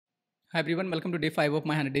Hi everyone, welcome to day 5 of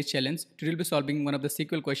my 100 days challenge. Today we'll be solving one of the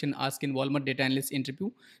SQL question asked in Walmart data analyst interview.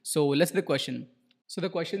 So let's see the question. So the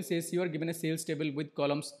question says you are given a sales table with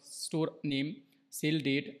columns store name, sale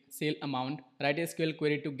date, sale amount. Write a SQL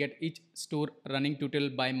query to get each store running total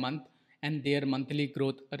by month and their monthly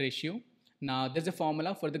growth ratio. Now there's a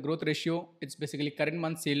formula for the growth ratio. It's basically current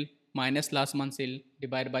month sale minus last month sale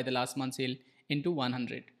divided by the last month sale into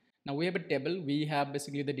 100. Now we have a table. We have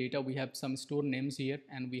basically the data. We have some store names here,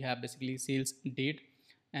 and we have basically sales date,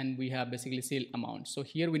 and we have basically sale amount. So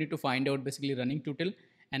here we need to find out basically running total,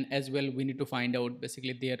 and as well we need to find out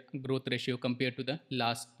basically their growth ratio compared to the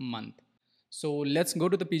last month. So let's go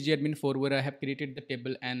to the PG admin 4 where I have created the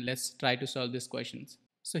table, and let's try to solve these questions.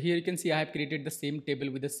 So here you can see I have created the same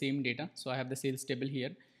table with the same data. So I have the sales table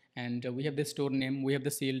here, and we have the store name, we have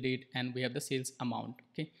the sale date, and we have the sales amount.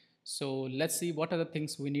 Okay, so let's see what are the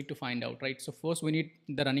things we need to find out, right? So first we need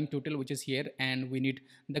the running total, which is here, and we need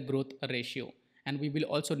the growth ratio, and we will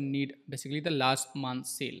also need basically the last month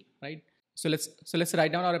sale, right? So let's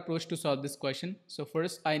write down our approach to solve this question. So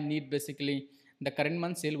first I need basically the current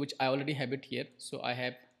month sale, which I already have it here. So I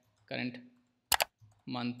have current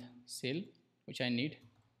month sale, which I need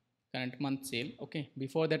current month sale. Okay,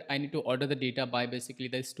 before that I need to order the data by basically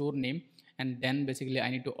the store name, and then basically I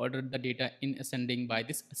need to order the data in ascending by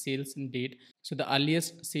this sales date. So the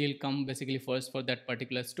earliest sale come basically first for that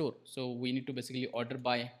particular store. So we need to basically order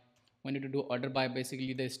by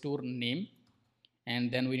basically the store name, and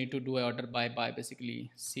then we need to do a order by basically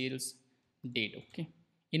sales date. Okay,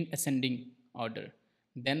 in ascending order.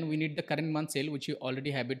 Then we need the current month sale, which you already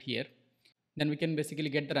have it here. Then we can basically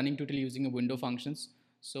get the running total using a window functions.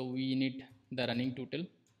 So we need the running total,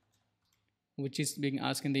 which is being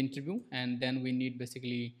asked in the interview, and then we need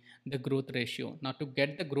basically the growth ratio. Now to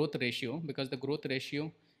get the growth ratio, because the growth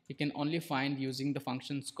ratio you can only find using the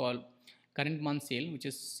functions called current month sale, which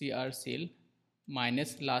is cr sale,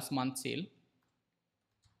 minus last month sale,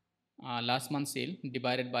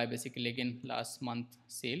 divided by basically again last month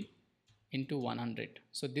sale into 100.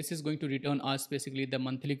 So this is going to return us basically the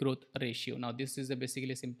monthly growth ratio. Now this is a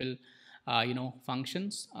basically simple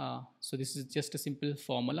functions. So this is just a simple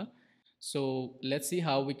formula. So let's see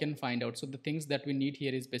how we can find out. So the things that we need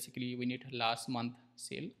here is basically we need last month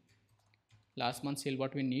sale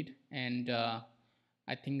what we need, and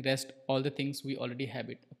I think rest all the things we already have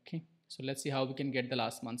it. Okay, so let's see how we can get the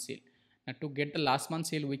last month sale. Now to get the last month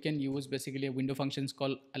sale, we can use basically a window functions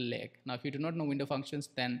called a lag. Now if you do not know window functions,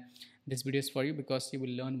 then this video is for you, because you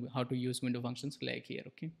will learn how to use window functions lag here.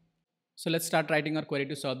 Okay, so let's start writing our query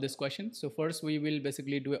to solve this question. So first we will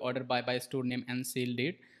basically do a order by store name and sale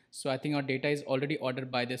date. So I think our data is already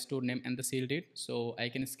ordered by the store name and the sale date, so I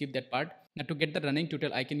can skip that part. Now to get the running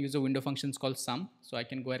total, I can use a window functions called sum. So I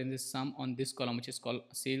can go ahead and just sum on this column, which is called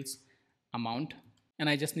sales amount, and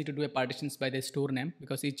I just need to do a partitions by the store name,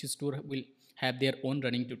 because each store will have their own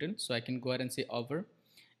running total. So I can go ahead and say over,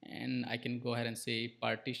 and I can go ahead and say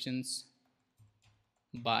partitions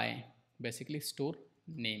by basically store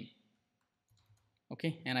name.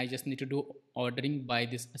 Okay, and I just need to do ordering by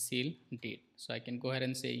this sale date. So I can go ahead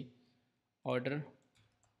and say order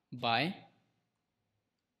by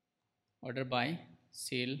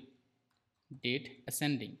sale date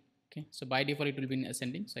ascending. Okay, so by default it will be in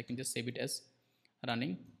ascending, so I can just save it as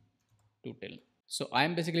running total. So I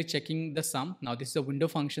am basically checking the sum. Now this is a window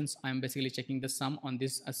functions. I am basically checking the sum on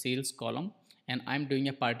this sales column, and I'm doing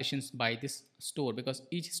a partitions by this store, because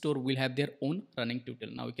each store will have their own running total.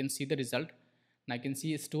 Now we can see the result. Now I can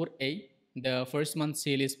see store A, the first month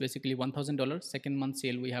sale is basically $1,000. Second month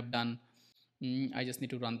sale we have done, I just need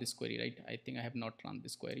to run this query, right? I think I have not run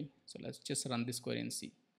this query. So let's just run this query and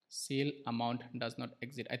see. Sale amount does not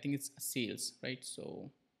exist. I think it's sales, right?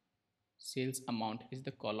 So sales amount is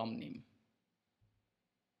the column name.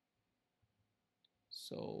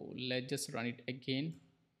 So let's just run it again.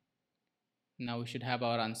 Now we should have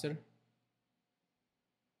our answer.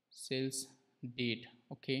 Sales date.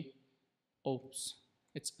 Okay. Oops,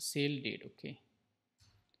 it's sale date. Okay,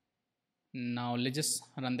 now let's just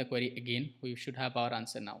run the query again. We should have our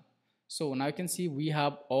answer now. So now you can see we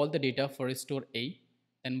have all the data for store A,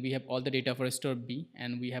 and we have all the data for store B,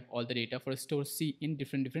 and we have all the data for store C in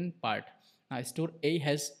different part. Now store A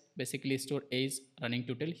has basically store A's running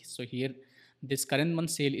total. So here this current month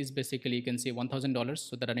sale is basically, you can say $1,000.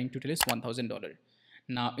 So the running total is $1,000.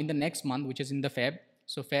 Now in the next month, which is in the Feb,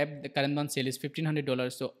 so Feb, the current month sale is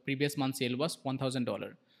 $1,500. So previous month sale was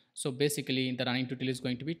 $1,000. So basically the running total is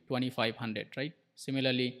going to be $2,500, right?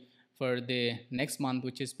 Similarly for the next month,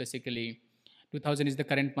 which is basically 2000 is the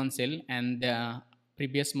current month sale, and the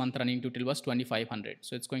previous month running total was $2,500.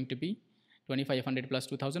 So it's going to be 2500 plus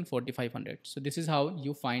 2000, 4500. So this is how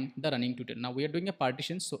you find the running total. Now we are doing a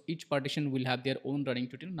partition, so each partition will have their own running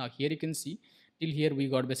total. Now here you can see till here we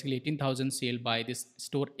got basically 18,000 sale by this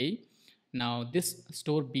store A. Now this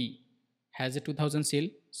store B has a 2000 sale,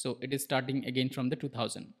 so it is starting again from the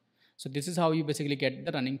 2000. So this is how you basically get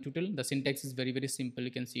the running total. The syntax is very simple,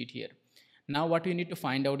 you can see it here. Now what you need to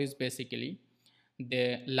find out is basically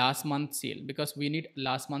the last month sale, because we need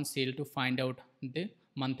last month sale to find out the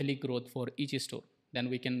monthly growth for each store. Then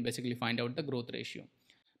we can basically find out the growth ratio.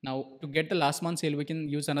 Now to get the last month sale, we can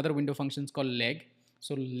use another window functions called lag.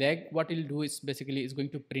 So lag, what it'll do is basically is going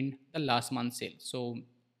to print the last month sale. So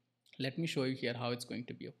let me show you here how it's going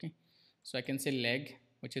to be. Okay, so I can say lag,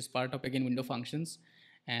 which is part of again window functions,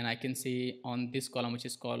 and I can say on this column which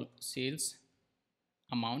is called sales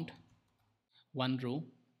amount, one row,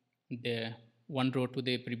 the one row to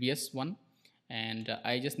the previous one, and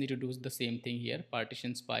I just need to do the same thing here,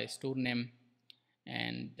 partitions by store name,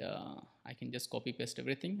 and I can just copy paste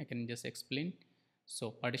everything. I can just explain.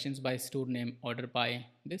 So partitions by store name, order by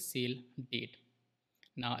the sale date.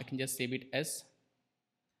 Now I can just save it as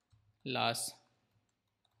last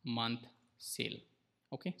month sale.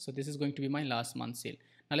 Okay, so this is going to be my last month sale.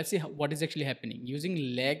 Now let's see what is actually happening.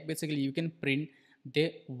 Using lag, basically you can print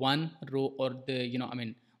the one row or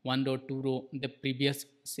the one row, two row, the previous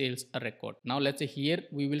sales record. Now let's say here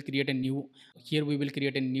we will create a new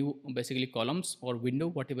basically columns or window,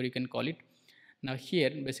 whatever you can call it. Now here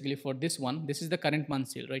basically for this one, this is the current month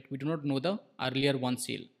sale, right? We do not know the earlier one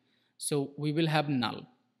sale, so we will have null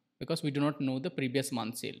because we do not know the previous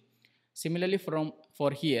month sale. Similarly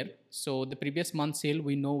for here, so the previous month sale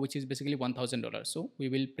we know, which is basically $1,000, so we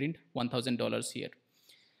will print $1,000 here.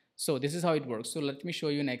 So this is how it works. So let me show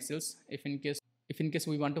you in Excel. If in case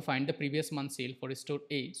we want to find the previous month sale for store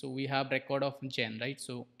A, so we have record of Jan, right?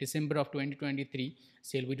 So December of 2023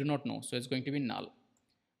 sale we do not know, so it's going to be null.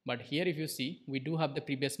 But here if you see, we do have the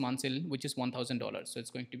previous month sale, which is $1,000, so it's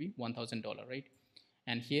going to be $1,000, right?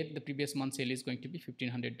 And here the previous month sale is going to be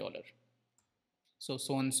 $1,500. So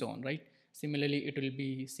on, right? Similarly it will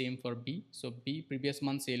be same for B. So B, previous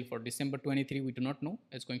month sale for December 23 we do not know,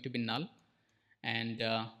 it's going to be null. And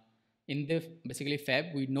in the basically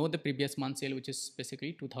Feb, we know the previous month sale, which is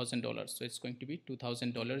basically $2,000, so it's going to be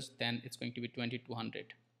 $2,000, then it's going to be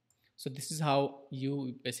 2,200. So this is how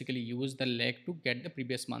you basically use the lag to get the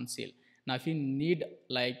previous month sale. Now if you need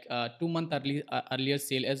like 2 month earlier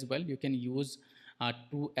sale as well, you can use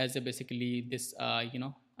 2 as a basically this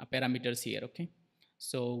parameters here. Okay,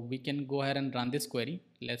 so we can go ahead and run this query.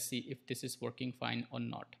 Let's see if this is working fine or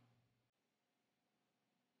not.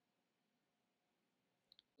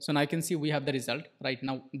 So now I can see we have the result right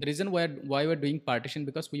now. The reason why we're doing partition,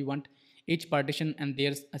 because we want each partition and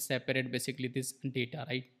there's a separate basically this data,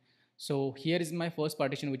 right? So here is my first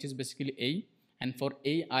partition, which is basically A, and for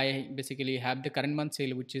A I basically have the current month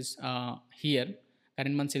sale, which is here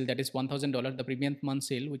current month sale, that is $1,000. The previous month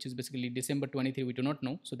sale, which is basically December 23, we do not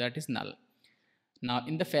know, so that is null. Now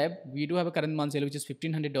in the Feb, we do have a current month sale, which is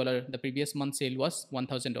 $1,500. The previous month sale was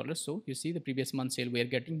 $1,000. So you see the previous month sale we are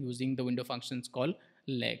getting using the window functions called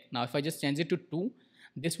lag. Now if I just change it to 2,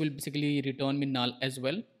 this will basically return me null as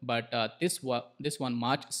well. But this one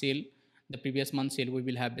March sale, the previous month sale, we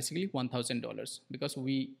will have basically $1,000 because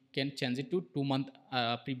we can change it to 2 month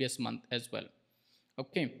previous month as well.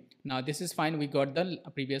 Okay, now this is fine. We got the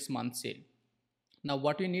previous month sale. Now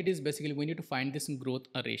what we need is basically we need to find this growth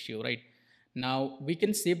ratio, right? Now we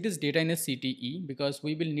can save this data in a CTE because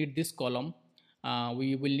we will need this column.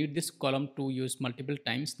 We will need this column to use multiple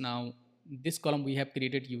times. Now this column we have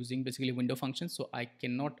created using basically window functions, so I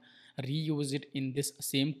cannot reuse it in this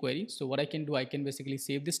same query. So what I can do, I can basically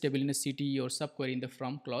save this table in a CTE or subquery in the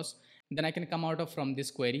from clause. Then I can come out of from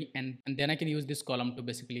this query and then I can use this column to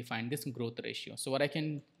basically find this growth ratio. So what I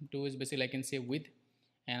can do is basically I can say with,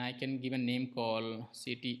 and I can give a name called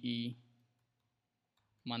CTE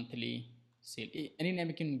monthly sale, any name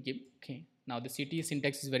you can give. Okay, now the CTE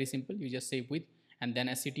syntax is very simple. You just say with and then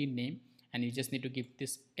a CTE name, and you just need to give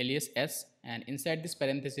this alias s, and inside this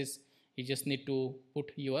parenthesis you just need to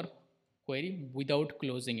put your query without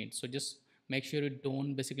closing it. So just make sure you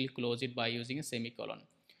don't basically close it by using a semicolon.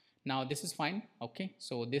 Now this is fine. Okay,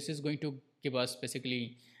 so this is going to give us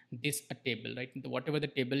basically this a table, right? Whatever the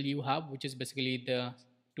table you have, which is basically the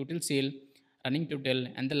total sale, running total,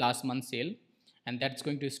 and the last month sale, and that's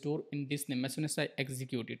going to store in this name as soon as I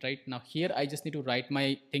execute it. Right now here I just need to write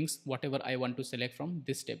my things, whatever I want to select from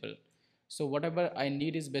this table. So whatever I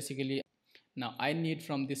need is basically, now I need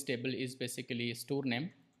from this table is basically store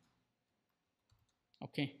name.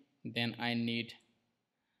 Okay, then I need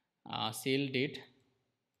sale date,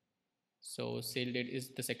 So sale date is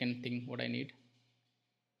the second thing what I need.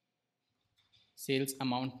 Sales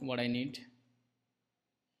amount what I need.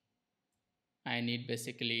 I need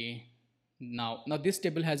basically now this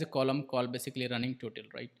table has a column called basically running total,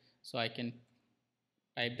 right? So I can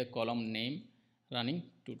type the column name running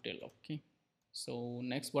total. Okay. So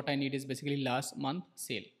next what I need is basically last month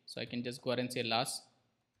sale. So I can just go ahead and say last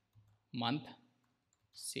month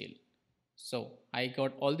sale. So I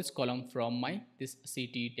got all this column from my this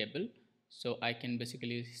CTE table. So I can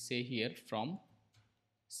basically say here from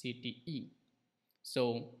CTE.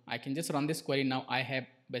 So I can just run this query. Now I have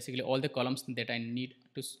basically all the columns that I need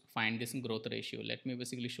to find this growth ratio. Let me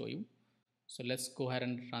basically show you. So let's go ahead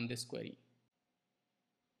and run this query.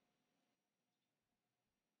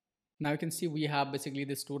 Now you can see we have basically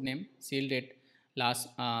the store name, sale date, last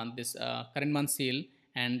this current month sale,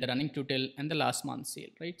 and the running total and the last month sale,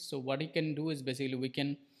 right? So what you can do is basically we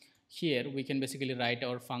can here we can basically write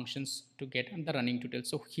our functions to get the running total.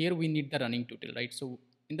 So here we need the running total, right? So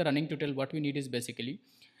in the running total what we need is basically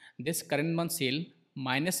this current month sale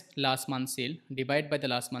minus last month sale divided by the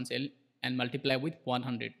last month sale and multiply with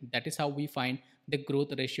 100. That is how we find the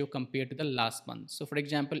growth ratio compared to the last month. So for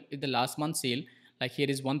example, if the last month sale like here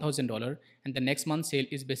is $1,000 and the next month sale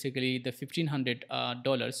is basically the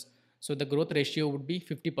 $1,500, so the growth ratio would be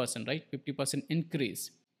 50%, right? 50%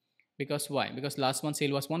 increase. Because why? Because last month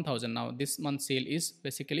sale was 1,000, now this month sale is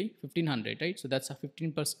basically 1,500, right? So that's a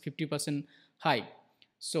 15% 50% high.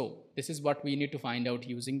 So this is what we need to find out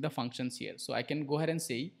using the functions here. So I can go ahead and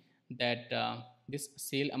say that this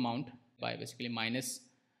sale amount by basically minus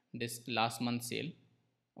this last month sale.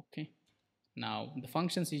 Okay, now the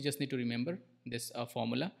functions you just need to remember this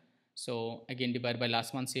formula. So again divide by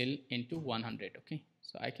last month sale into 100. Okay,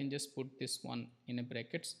 so I can just put this one in a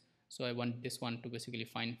brackets. So I want this one to basically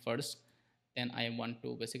find first, then I want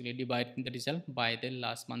to basically divide the result by the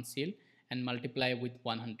last month sale and multiply with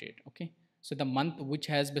 100. Okay, so the month which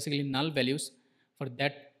has basically null values, for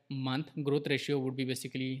that month growth ratio would be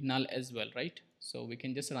basically null as well, right? So we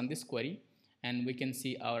can just run this query and we can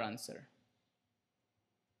see our answer.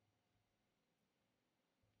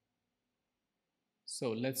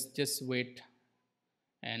 So let's just wait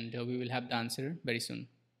and we will have the answer very soon.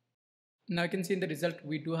 Now you can see in the result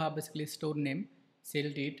we do have basically store name,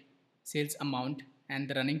 sale date, sales amount, and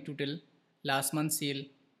the running total, last month sale,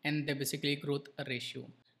 and the basically growth ratio.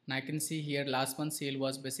 Now I can see here last month sale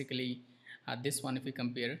was basically this one. If we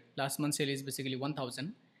compare, last month sale is basically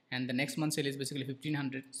 1,000 and the next month sale is basically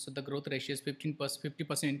 1,500. So the growth ratio is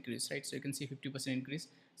 50% increase, right? So you can see 50% increase.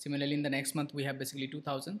 Similarly in the next month we have basically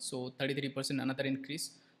 2,000, so 33% another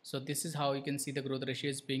increase. So this is how you can see the growth ratio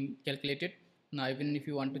is being calculated. Now even if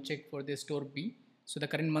you want to check for the store B, so the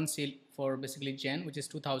current month sale for basically Jan, which is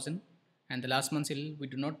 2,000, and the last month sale we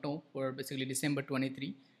do not know for basically December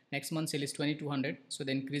 23. Next month sale is 2,200, so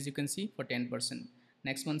the increase you can see for 10%.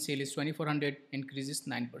 Next month sale is 2,400, increases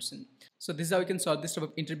 9%. So this is how you can solve this type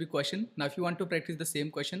of interview question. Now if you want to practice the same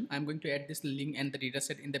question, I'm going to add this link and the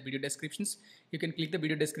dataset in the video descriptions. You can click the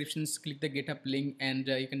video descriptions, click the GitHub link, and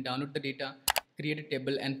you can download the data, create a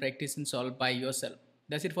table, and practice and solve by yourself.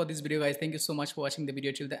 That's it for this video, guys. Thank you so much for watching the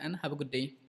video till the end. Have a good day.